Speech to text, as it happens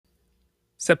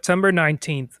September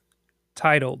 19th,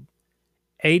 titled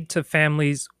Aid to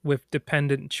Families with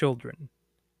Dependent Children.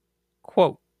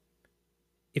 Quote,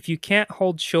 "If you can't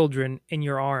hold children in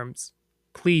your arms,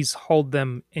 please hold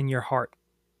them in your heart."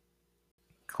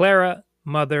 Clara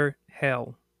Mother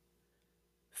Hale,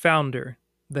 founder,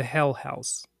 The Hale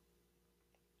House.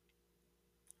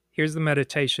 Here's the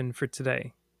meditation for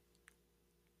today.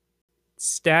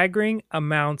 Staggering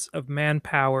amounts of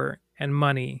manpower and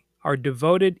money are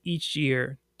devoted each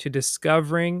year to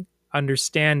discovering,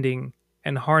 understanding,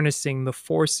 and harnessing the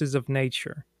forces of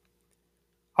nature.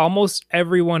 Almost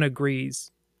everyone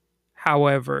agrees,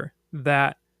 however,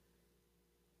 that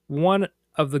one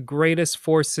of the greatest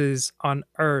forces on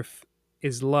earth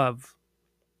is love.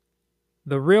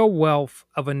 The real wealth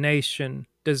of a nation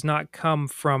does not come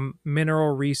from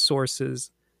mineral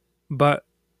resources, but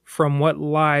from what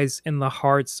lies in the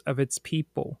hearts of its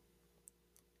people.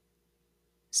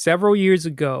 Several years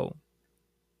ago,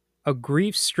 a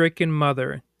grief-stricken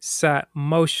mother sat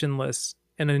motionless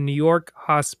in a New York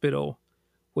hospital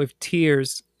with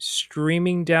tears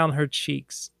streaming down her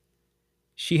cheeks.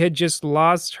 She had just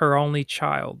lost her only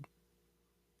child.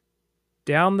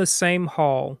 Down the same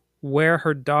hall where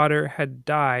her daughter had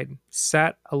died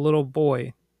sat a little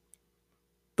boy.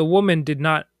 The woman did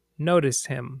not notice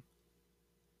him.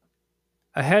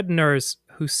 A head nurse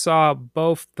who saw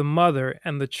both the mother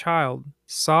and the child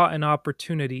saw an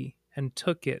opportunity and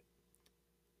took it.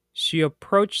 She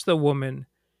approached the woman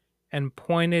and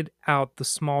pointed out the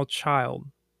small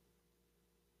child.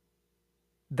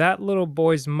 That little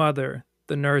boy's mother,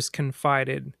 the nurse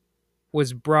confided,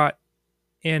 was brought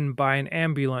in by an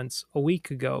ambulance a week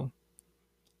ago.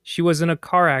 She was in a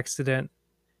car accident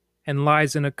and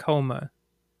lies in a coma.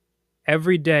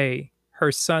 Every day,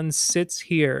 her son sits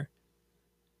here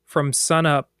from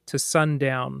sunup to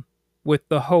sundown with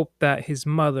the hope that his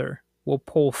mother will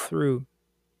pull through.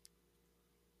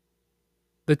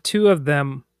 The two of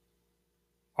them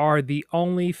are the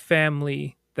only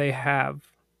family they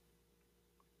have.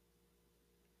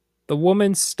 The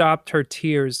woman stopped her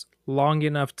tears long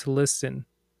enough to listen.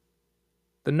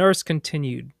 The nurse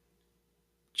continued,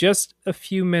 "Just a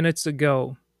few minutes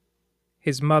ago,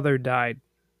 his mother died.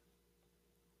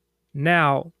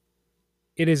 Now,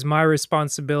 it is my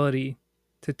responsibility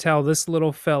to tell this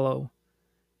little fellow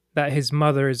that his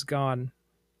mother is gone.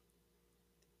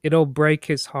 It'll break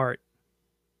his heart."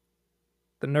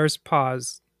 The nurse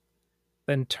paused,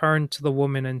 then turned to the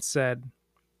woman and said,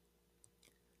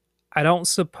 "I don't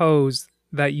suppose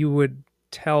that you would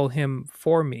tell him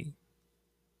for me.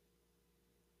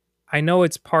 I know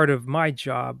it's part of my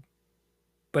job,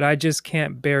 but I just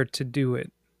can't bear to do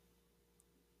it."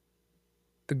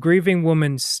 The grieving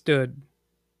woman stood,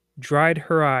 dried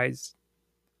her eyes,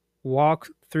 walked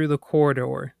through the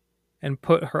corridor, and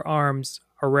put her arms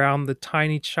around the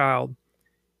tiny child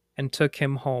and took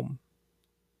him home.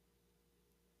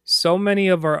 So many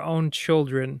of our own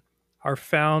children are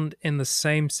found in the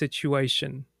same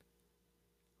situation.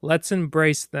 Let's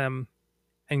embrace them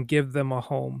and give them a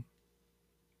home.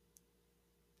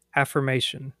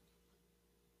 Affirmation.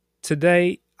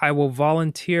 Today, I will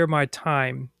volunteer my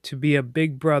time to be a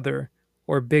big brother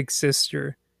or big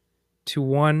sister to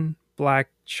one Black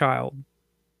child.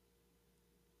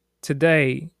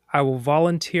 Today, I will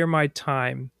volunteer my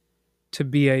time to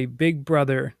be a big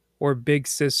brother or big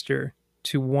sister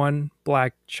to one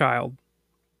Black child.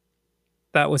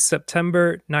 That was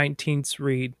September 19th's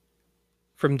read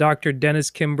from Dr.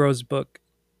 Dennis Kimbro's book,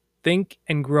 Think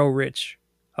and Grow Rich,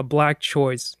 A Black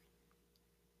Choice,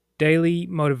 Daily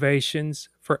Motivations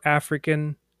for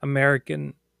African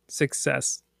American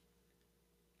Success.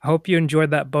 I hope you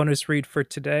enjoyed that bonus read for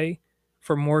today.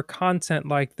 For more content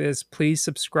like this, please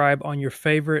subscribe on your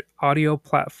favorite audio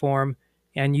platform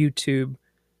and YouTube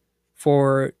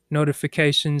for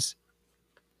notifications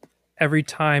every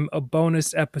time a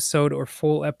bonus episode or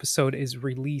full episode is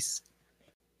released.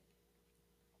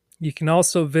 You can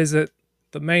also visit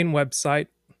the main website.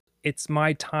 It's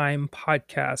My Time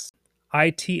Podcast.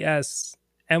 ITSMYTIMEPODCAST.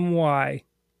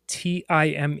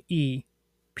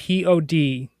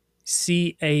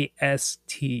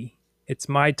 It's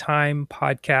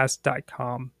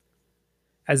mytimepodcast.com.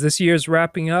 As this year is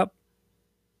wrapping up,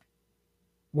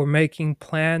 we're making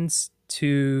plans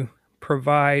to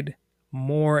provide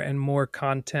more and more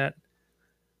content,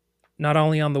 not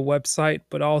only on the website,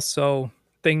 but also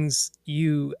things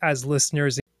you as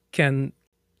listeners can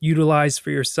utilize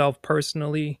for yourself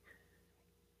personally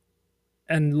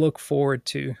and look forward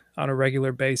to on a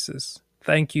regular basis.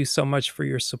 Thank you so much for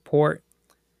your support.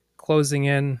 Closing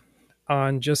in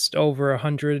on just over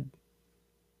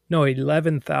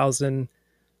 11,000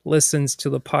 listens to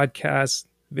the podcast.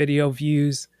 video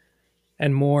views,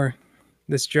 and more.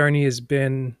 This journey has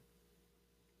been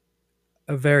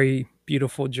a very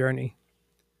beautiful journey.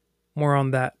 More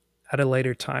on that at a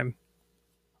later time.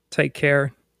 Take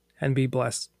care and be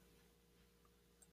blessed.